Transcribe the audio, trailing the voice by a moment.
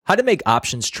How to make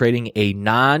options trading a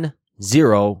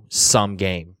non-zero sum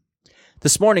game.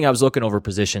 This morning, I was looking over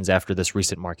positions after this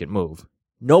recent market move.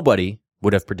 Nobody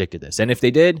would have predicted this. And if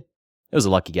they did, it was a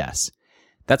lucky guess.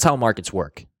 That's how markets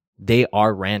work. They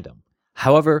are random.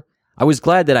 However, I was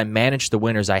glad that I managed the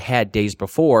winners I had days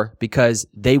before because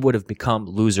they would have become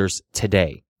losers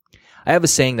today. I have a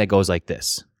saying that goes like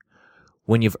this.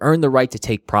 When you've earned the right to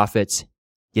take profits,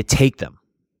 you take them.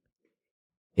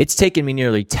 It's taken me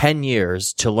nearly 10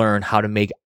 years to learn how to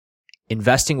make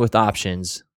investing with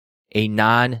options a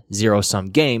non-zero sum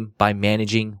game by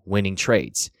managing winning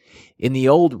trades. In the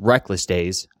old reckless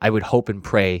days, I would hope and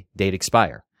pray they'd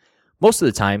expire. Most of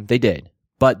the time, they did,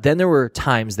 but then there were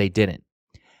times they didn't.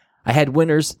 I had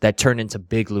winners that turned into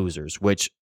big losers,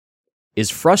 which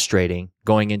is frustrating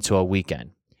going into a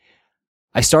weekend.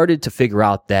 I started to figure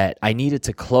out that I needed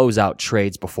to close out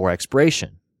trades before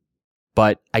expiration,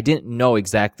 but I didn't know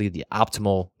exactly the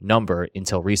optimal number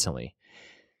until recently.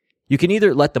 You can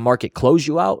either let the market close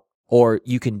you out, or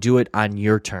you can do it on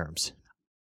your terms.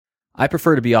 I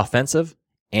prefer to be offensive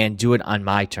and do it on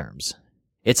my terms.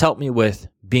 It's helped me with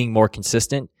being more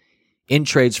consistent, in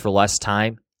trades for less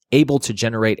time, able to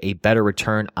generate a better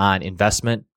return on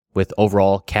investment with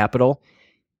overall capital,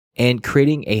 and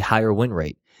creating a higher win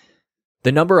rate.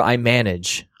 The number I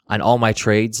manage on all my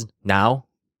trades now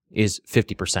is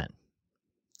 50%.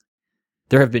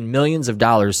 There have been millions of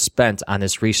dollars spent on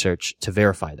this research to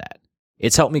verify that.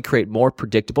 It's helped me create more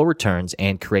predictable returns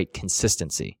and create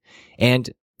consistency, and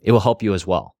it will help you as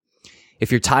well.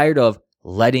 If you're tired of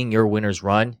letting your winners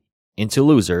run into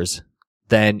losers,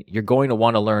 then you're going to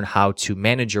want to learn how to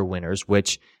manage your winners,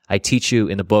 which I teach you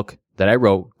in the book that I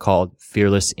wrote called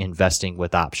Fearless Investing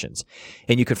with Options.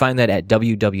 And you can find that at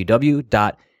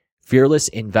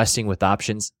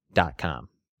www.fearlessinvestingwithoptions.com.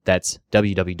 That's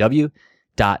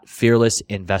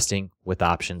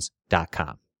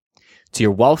www.fearlessinvestingwithoptions.com. To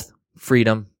your wealth,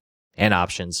 freedom, and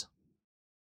options.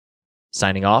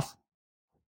 Signing off,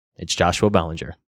 it's Joshua Bellinger.